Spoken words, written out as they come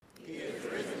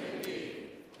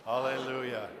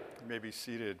Hallelujah. You may be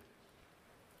seated.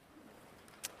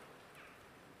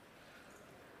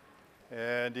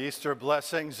 And Easter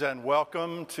blessings and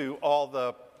welcome to all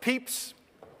the peeps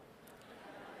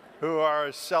who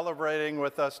are celebrating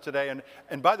with us today.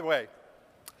 And by the way,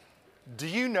 do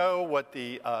you know what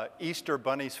the Easter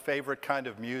Bunny's favorite kind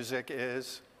of music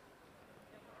is?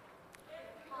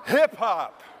 Hip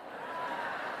hop.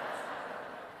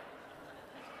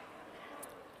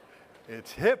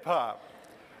 It's hip hop.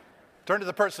 Turn to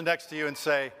the person next to you and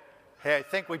say, hey, I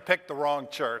think we picked the wrong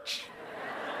church.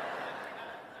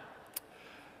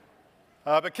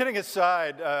 But kidding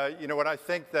aside, when I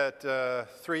think that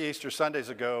 3 Easter Sundays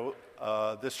ago,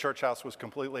 this church house was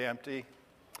completely empty,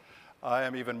 I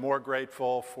am even more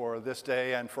grateful for this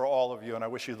day and for all of you, and I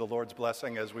wish you the Lord's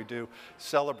blessing as we do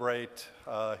celebrate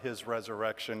his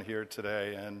resurrection here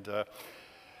today. And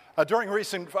during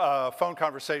recent phone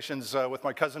conversations with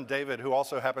my cousin David, who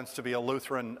also happens to be a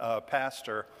Lutheran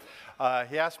pastor,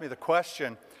 he asked me the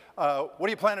question, what are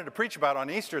you planning to preach about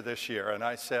on Easter this year? And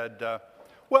I said,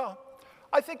 well,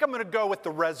 I think I'm going to go with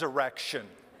the resurrection.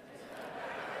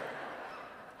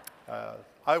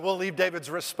 I will leave David's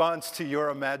response to your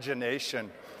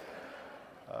imagination.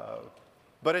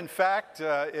 But in fact,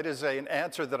 it is an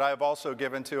answer that I have also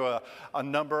given to a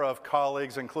number of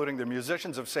colleagues, including the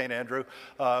musicians of St. Andrew,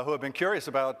 who have been curious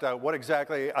about what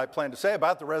exactly I plan to say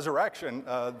about the resurrection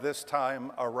this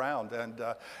time around.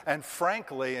 And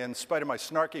frankly, in spite of my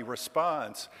snarky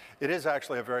response, it is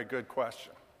actually a very good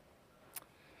question.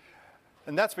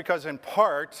 And that's because, in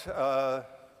part, the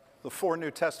 4 New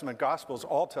Testament Gospels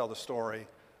all tell the story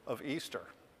of Easter.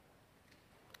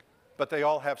 But they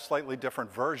all have slightly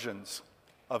different versions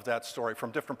of that story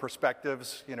from different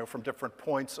perspectives, from different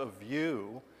points of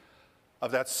view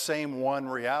of that same one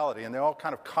reality. And they all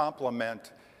kind of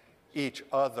complement each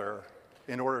other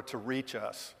in order to reach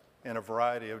us in a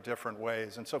variety of different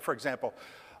ways. And so, for example,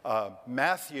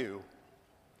 Matthew,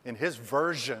 in his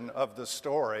version of the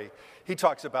story, he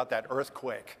talks about that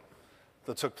earthquake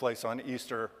that took place on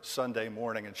Easter Sunday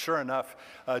morning. And sure enough,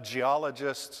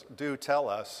 geologists do tell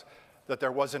us that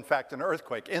there was, in fact, an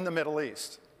earthquake in the Middle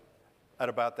East at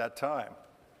about that time.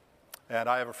 And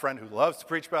I have a friend who loves to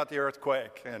preach about the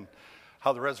earthquake and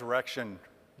how the resurrection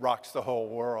rocks the whole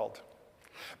world.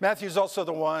 Matthew's also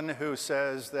the one who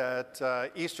says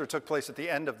that Easter took place at the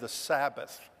end of the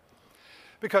Sabbath,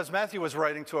 because Matthew was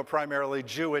writing to a primarily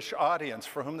Jewish audience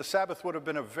for whom the Sabbath would have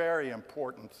been a very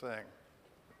important thing.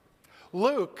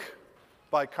 Luke,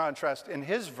 by contrast, in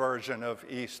his version of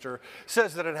Easter,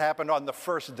 says that it happened on the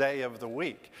first day of the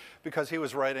week because he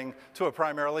was writing to a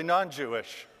primarily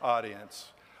non-Jewish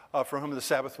audience for whom the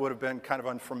Sabbath would have been kind of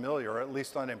unfamiliar, or at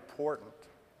least unimportant.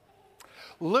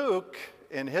 Luke,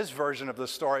 in his version of the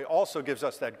story, also gives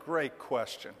us that great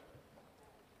question.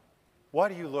 Why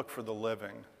do you look for the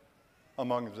living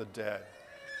among the dead?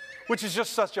 Which is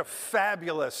just such a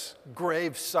fabulous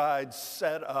graveside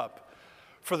setup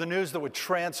for the news that would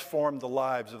transform the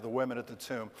lives of the women at the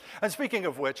tomb. And speaking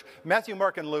of which, Matthew,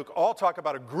 Mark, and Luke all talk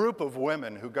about a group of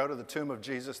women who go to the tomb of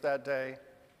Jesus that day,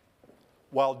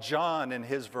 while John, in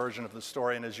his version of the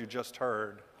story, and as you just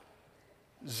heard,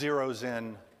 zeroes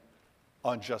in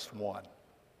on just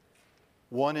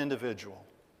one individual,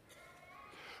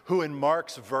 who in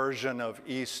Mark's version of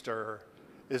Easter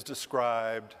is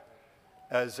described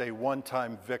as a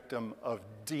one-time victim of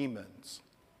demons,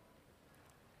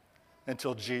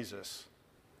 until Jesus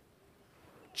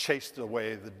chased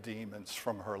away the demons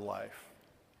from her life.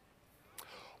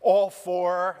 All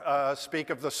 4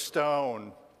 speak of the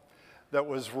stone that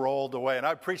was rolled away. And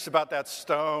I preached about that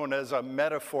stone as a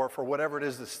metaphor for whatever it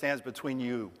is that stands between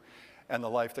you and the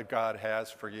life that God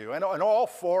has for you. And all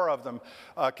 4 of them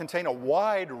contain a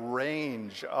wide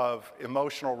range of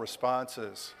emotional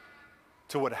responses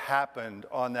to what happened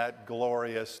on that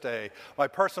glorious day. My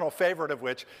personal favorite of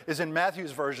which is in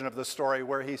Matthew's version of the story,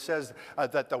 where he says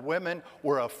that the women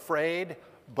were afraid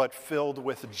but filled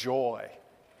with joy,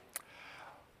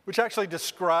 which actually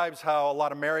describes how a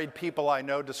lot of married people I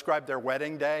know describe their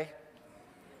wedding day.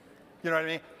 You know what I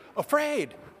mean?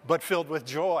 Afraid but filled with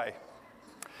joy.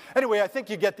 Anyway, I think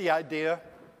you get the idea.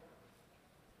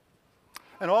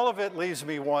 And all of it leaves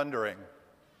me wondering,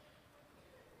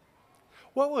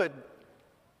 what would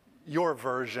your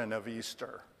version of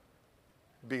Easter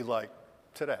be like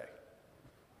today,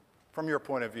 from your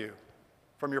point of view,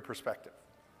 from your perspective,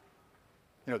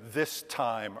 this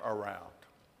time around?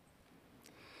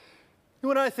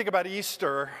 When I think about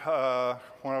Easter,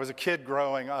 when I was a kid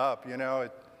growing up,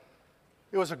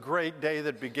 it was a great day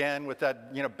that began with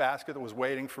that, basket that was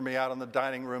waiting for me out on the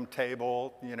dining room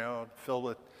table, filled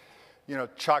with,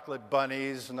 chocolate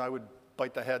bunnies, and I would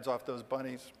bite the heads off those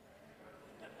bunnies.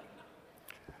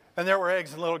 And there were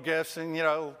eggs and little gifts and,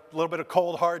 a little bit of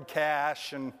cold, hard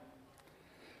cash. And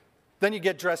then you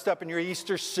get dressed up in your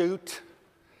Easter suit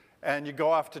and you go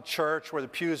off to church where the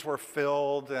pews were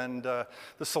filled and the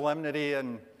solemnity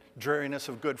and dreariness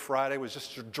of Good Friday was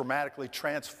just dramatically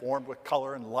transformed with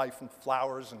color and life and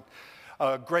flowers and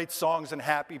great songs and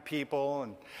happy people.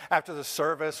 And after the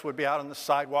service, we'd be out on the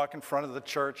sidewalk in front of the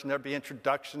church, and there'd be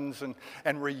introductions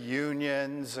and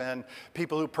reunions, and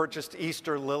people who purchased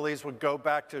Easter lilies would go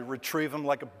back to retrieve them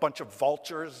like a bunch of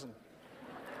vultures.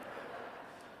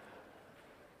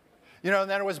 And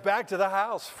then it was back to the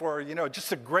house for,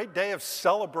 just a great day of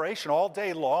celebration all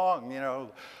day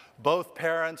long, both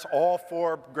parents, all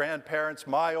four grandparents,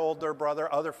 my older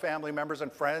brother, other family members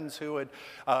and friends who would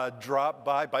drop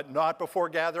by, but not before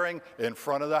gathering in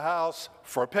front of the house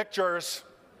for pictures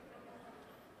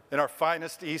in our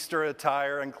finest Easter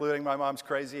attire, including my mom's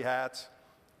crazy hats,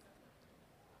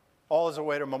 all as a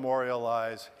way to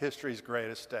memorialize history's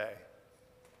greatest day.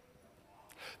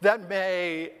 That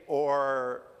may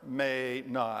or may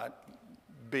not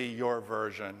be your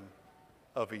version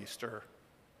of Easter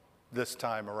this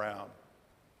time around.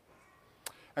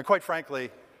 And quite frankly,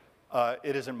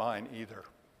 it isn't mine either.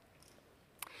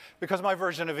 Because my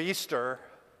version of Easter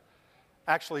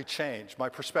actually changed. My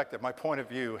perspective, my point of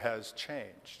view has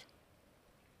changed.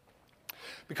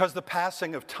 Because the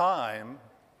passing of time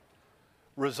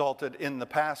resulted in the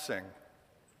passing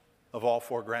of all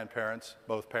four grandparents,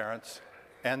 both parents,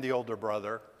 and the older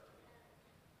brother,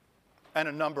 and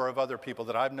a number of other people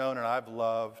that I've known and I've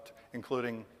loved,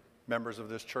 including members of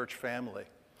this church family.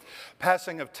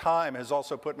 Passing of time has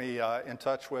also put me in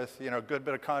touch with, a good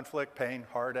bit of conflict, pain,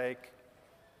 heartache,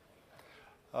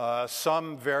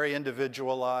 some very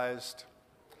individualized,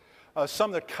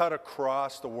 some that cut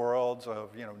across the worlds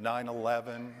of,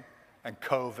 9/11 and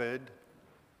COVID,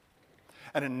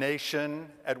 and a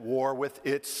nation at war with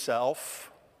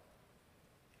itself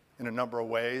in a number of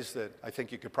ways that I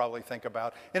think you could probably think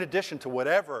about, in addition to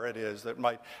whatever it is that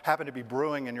might happen to be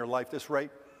brewing in your life this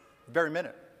very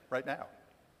minute, right now.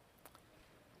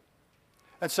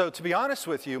 And so, to be honest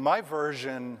with you, my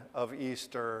version of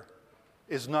Easter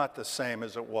is not the same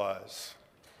as it was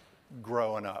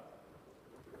growing up,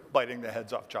 biting the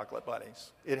heads off chocolate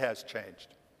bunnies. It has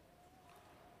changed.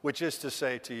 Which is to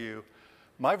say to you,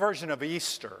 my version of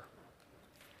Easter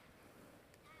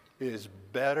is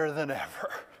better than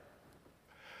ever.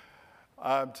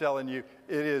 I'm telling you,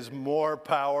 it is more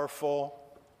powerful.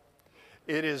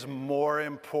 It is more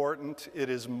important, it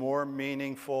is more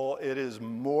meaningful, it is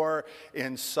more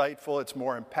insightful, it's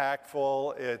more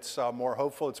impactful, it's more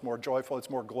hopeful, it's more joyful,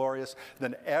 it's more glorious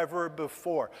than ever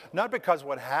before. Not because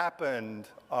what happened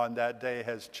on that day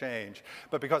has changed,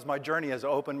 but because my journey has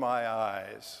opened my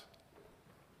eyes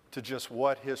to just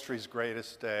what history's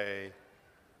greatest day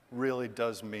really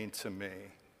does mean to me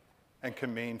and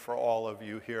can mean for all of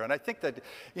you here. And I think that,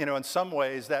 in some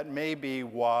ways that may be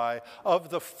why, of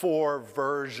the four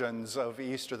versions of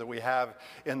Easter that we have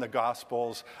in the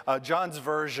Gospels, John's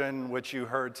version, which you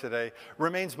heard today,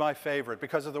 remains my favorite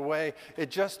because of the way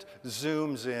it just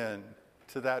zooms in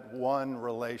to that one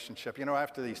relationship.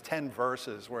 After these 10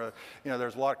 verses where,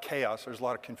 there's a lot of chaos, there's a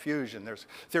lot of confusion, there's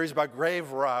theories about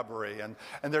grave robbery, and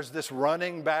there's this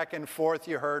running back and forth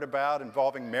you heard about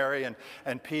involving Mary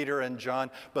and Peter and John.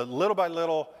 But little by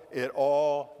little, it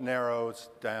all narrows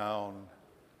down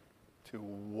to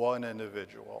one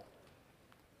individual.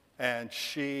 And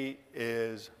she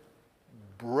is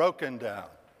broken down.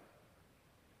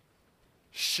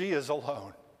 She is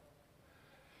alone.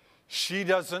 She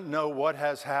doesn't know what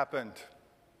has happened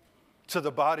to the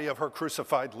body of her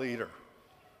crucified leader.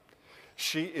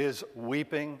 She is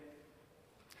weeping.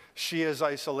 She is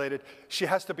isolated. She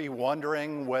has to be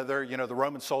wondering whether, the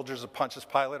Roman soldiers of Pontius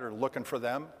Pilate are looking for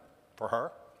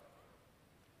her.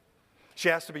 She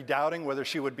has to be doubting whether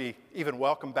she would be even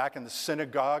welcomed back in the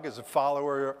synagogue as a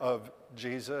follower of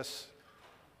Jesus.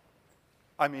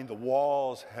 I mean, the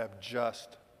walls have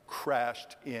just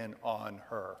crashed in on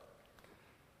her.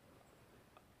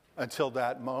 Until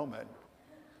that moment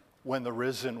when the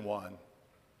risen one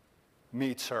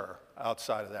meets her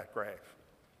outside of that grave.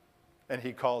 And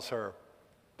he calls her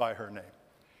by her name.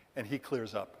 And he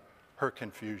clears up her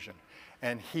confusion.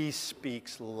 And he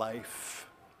speaks life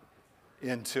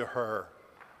into her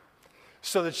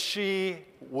so that she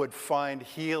would find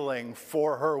healing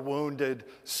for her wounded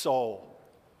soul.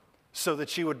 So that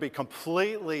she would be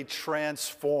completely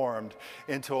transformed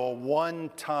into a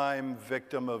one-time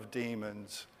victim of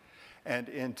demons and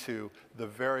into the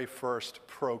very first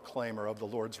proclaimer of the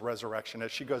Lord's resurrection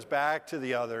as she goes back to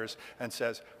the others and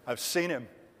says, I've seen him.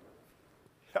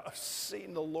 I've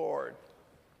seen the Lord.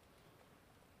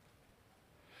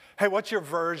 Hey, what's your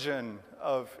version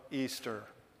of Easter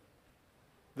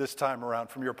this time around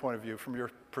from your point of view, from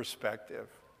your perspective?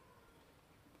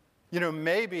 You know,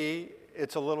 maybe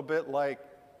it's a little bit like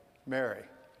Mary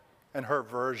and her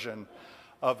version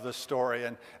of the story.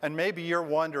 And maybe you're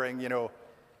wondering, you know,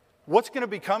 what's going to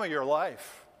become of your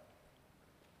life?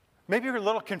 Maybe you're a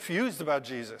little confused about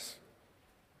Jesus,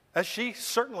 as she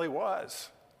certainly was.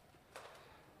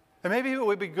 And maybe it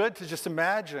would be good to just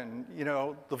imagine, you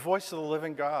know, the voice of the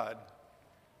living God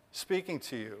speaking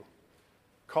to you,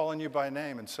 calling you by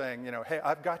name and saying, you know, hey,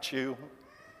 I've got you.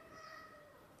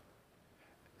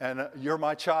 And you're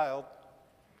my child.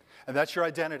 And that's your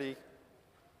identity.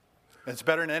 And it's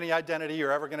better than any identity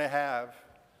you're ever going to have.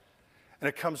 And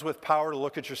it comes with power to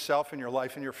look at yourself and your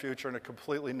life and your future in a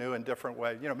completely new and different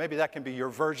way. You know, maybe that can be your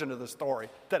version of the story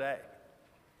today.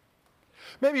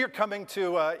 Maybe you're coming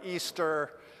to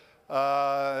Easter,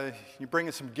 you're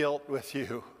bringing some guilt with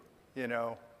you, you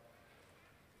know,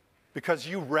 because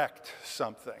you wrecked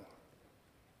something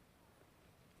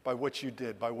by what you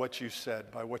did, by what you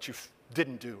said, by what you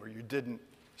didn't do or you didn't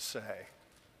say.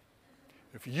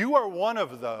 If you are one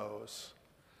of those,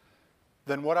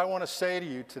 then what I want to say to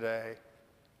you today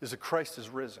is that Christ is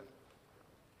risen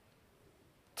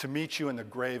to meet you in the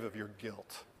grave of your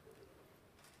guilt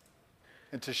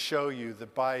and to show you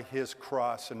that by his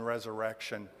cross and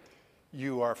resurrection,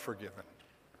 you are forgiven.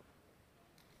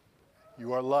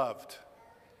 You are loved.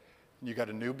 You got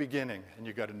a new beginning and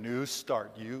you got a new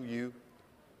start. You,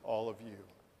 all of you.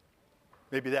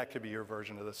 Maybe that could be your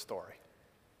version of the story.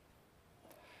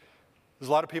 There's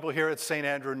a lot of people here at St.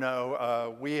 Andrew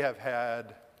know we have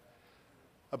had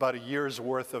about a year's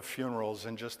worth of funerals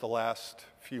in just the last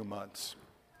few months.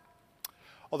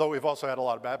 Although we've also had a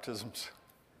lot of baptisms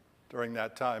during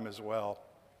that time as well.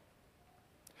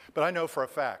 But I know for a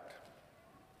fact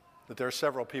that there are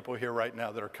several people here right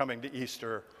now that are coming to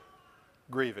Easter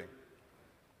grieving.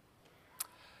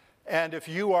 And if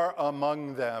you are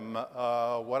among them,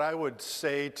 what I would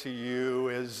say to you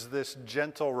is this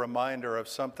gentle reminder of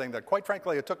something that, quite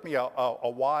frankly, it took me a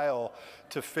while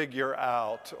to figure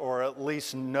out or at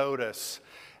least notice,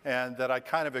 and that I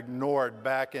kind of ignored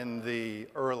back in the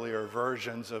earlier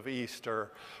versions of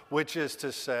Easter, which is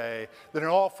to say that in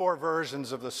all four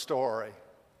versions of the story,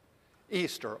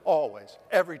 Easter always,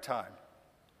 every time,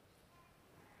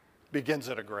 begins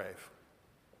at a grave.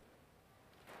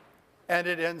 And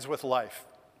it ends with life.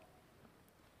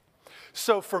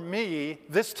 So for me,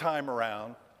 this time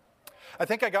around, I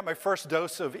think I got my first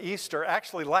dose of Easter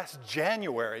actually last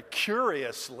January,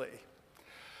 curiously.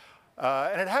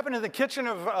 And it happened in the kitchen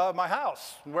of my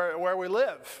house where we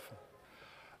live.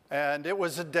 And it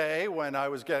was a day when I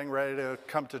was getting ready to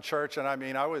come to church. And I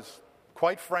mean, I was,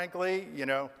 quite frankly, you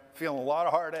know, feeling a lot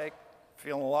of heartache,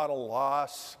 feeling a lot of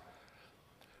loss.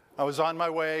 I was on my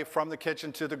way from the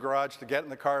kitchen to the garage to get in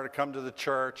the car to come to the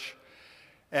church.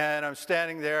 And I'm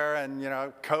standing there and, you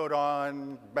know, coat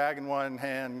on, bag in one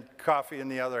hand, coffee in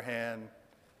the other hand.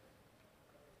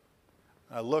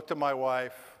 I looked at my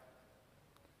wife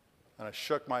and I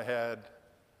shook my head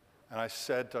and I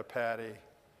said to Patty,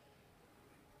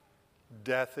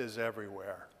 death is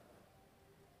everywhere.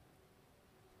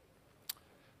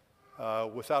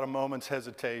 Without a moment's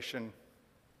hesitation,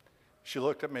 she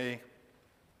looked at me,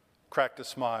 cracked a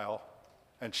smile,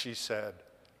 and she said,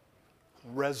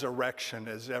 resurrection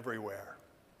is everywhere.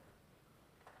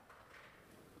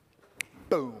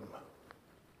 Boom.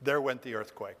 There went the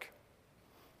earthquake.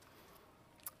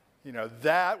 You know,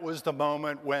 that was the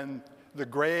moment when the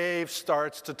grave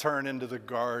starts to turn into the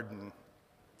garden.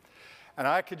 And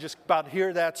I could just about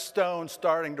hear that stone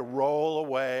starting to roll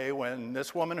away when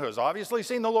this woman, who has obviously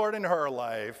seen the Lord in her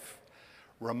life,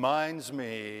 reminds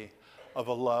me of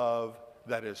a love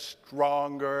that is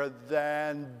stronger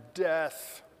than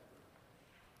death,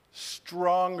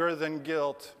 stronger than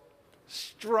guilt,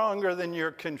 stronger than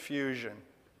your confusion,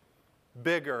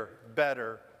 bigger,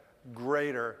 better,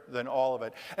 greater than all of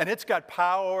it. And it's got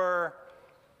power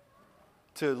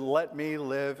to let me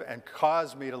live and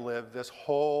cause me to live this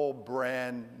whole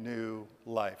brand new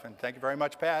life. And thank you very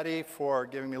much, Patty, for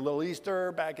giving me a little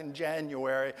Easter back in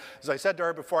January. As I said to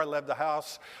her before I left the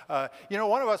house, you know,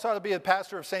 one of us ought to be a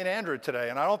pastor of St. Andrew today,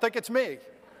 and I don't think it's me.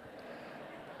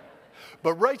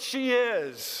 But right she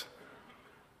is.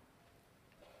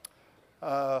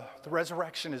 The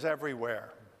resurrection is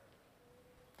everywhere.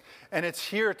 And it's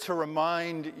here to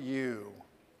remind you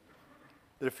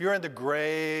that if you're in the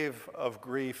grave of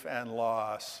grief and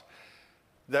loss,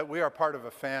 that we are part of a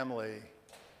family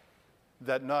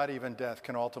that not even death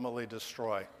can ultimately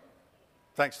destroy,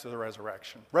 thanks to the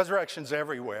resurrection. Resurrection's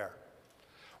everywhere.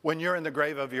 When you're in the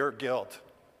grave of your guilt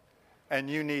and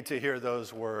you need to hear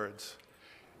those words.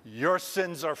 Your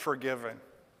sins are forgiven.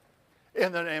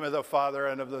 In the name of the Father,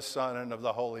 and of the Son, and of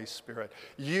the Holy Spirit.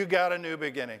 You got a new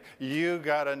beginning. You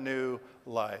got a new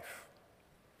life.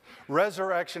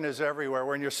 Resurrection is everywhere.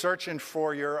 When you're searching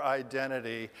for your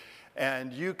identity,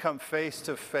 and you come face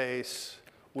to face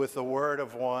with the word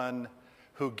of one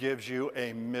who gives you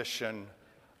a mission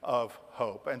of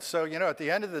hope. And so, at the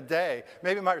end of the day,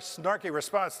 maybe my snarky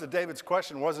response to David's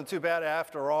question wasn't too bad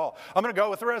after all. I'm going to go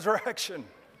with the resurrection.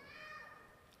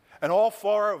 And all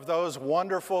four of those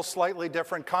wonderful, slightly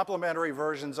different, complementary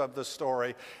versions of the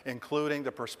story, including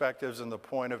the perspectives and the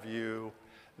point of view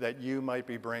that you might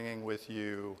be bringing with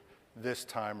you this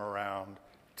time around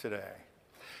today.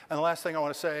 And the last thing I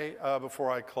want to say before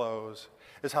I close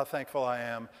is how thankful I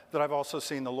am that I've also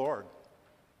seen the Lord.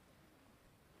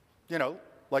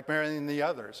 Like Mary and the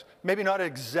others. Maybe not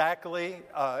exactly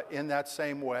in that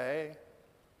same way,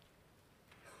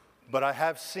 but I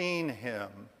have seen him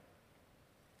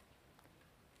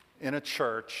in a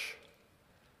church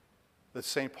that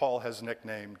St. Paul has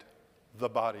nicknamed the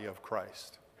body of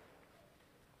Christ,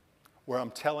 where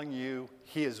I'm telling you,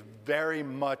 he is very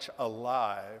much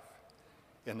alive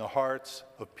in the hearts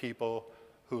of people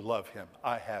who love him.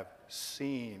 I have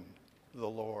seen the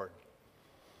Lord.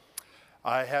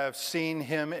 I have seen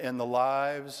him in the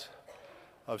lives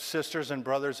of sisters and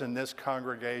brothers in this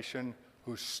congregation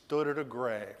who stood at a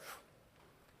grave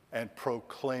and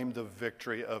proclaimed the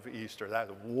victory of Easter.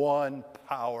 That's one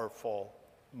powerful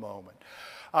moment.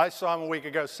 I saw him a week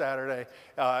ago Saturday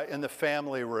in the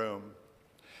family room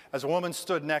as a woman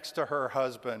stood next to her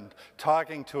husband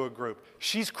talking to a group.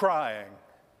 She's crying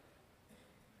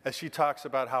as she talks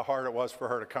about how hard it was for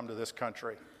her to come to this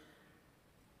country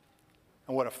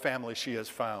and what a family she has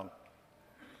found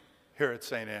here at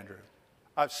St. Andrew.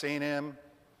 I've seen him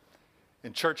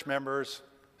in church members,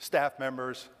 staff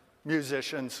members,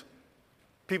 musicians,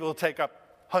 people who take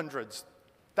up hundreds,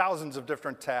 thousands of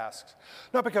different tasks.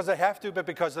 Not because they have to, but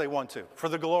because they want to, for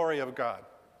the glory of God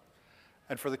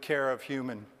and for the care of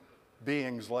human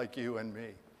beings like you and me.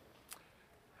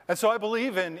 And so I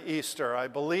believe in Easter. I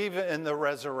believe in the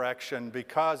resurrection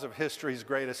because of history's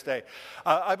greatest day.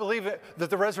 I believe that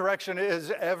the resurrection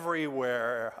is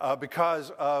everywhere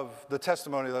because of the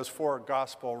testimony of those four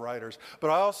gospel writers.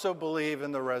 But I also believe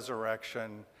in the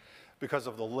resurrection because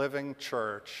of the living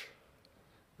church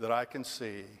that I can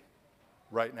see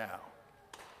right now,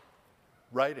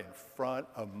 right in front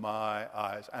of my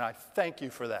eyes. And I thank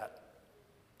you for that.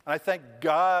 And I thank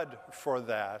God for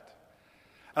that.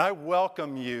 And I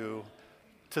welcome you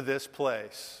to this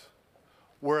place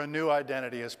where a new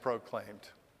identity is proclaimed,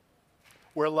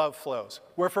 where love flows,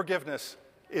 where forgiveness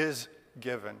is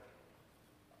given,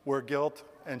 where guilt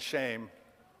and shame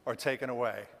are taken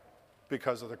away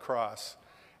because of the cross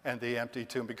and the empty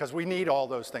tomb. Because we need all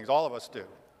those things. All of us do.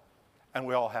 And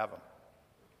we all have them.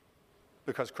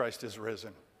 Because Christ is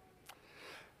risen.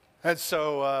 And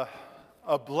so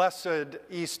a blessed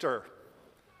Easter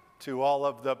to all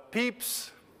of the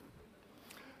peeps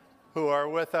who are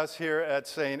with us here at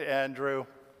St. Andrew.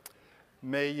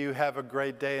 May you have a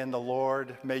great day in the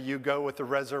Lord. May you go with the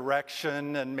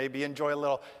resurrection and maybe enjoy a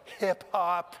little hip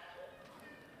hop.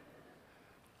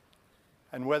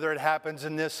 And whether it happens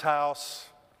in this house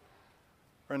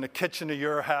or in the kitchen of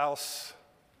your house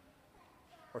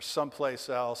or someplace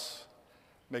else,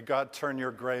 may God turn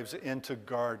your graves into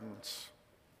gardens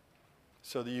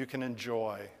so that you can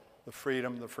enjoy the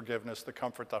freedom, the forgiveness, the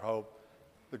comfort, the hope,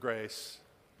 the grace,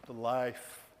 the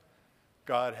life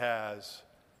God has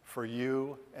for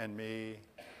you and me,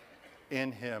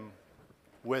 in him,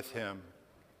 with him,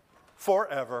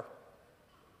 forever.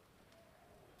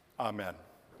 Amen.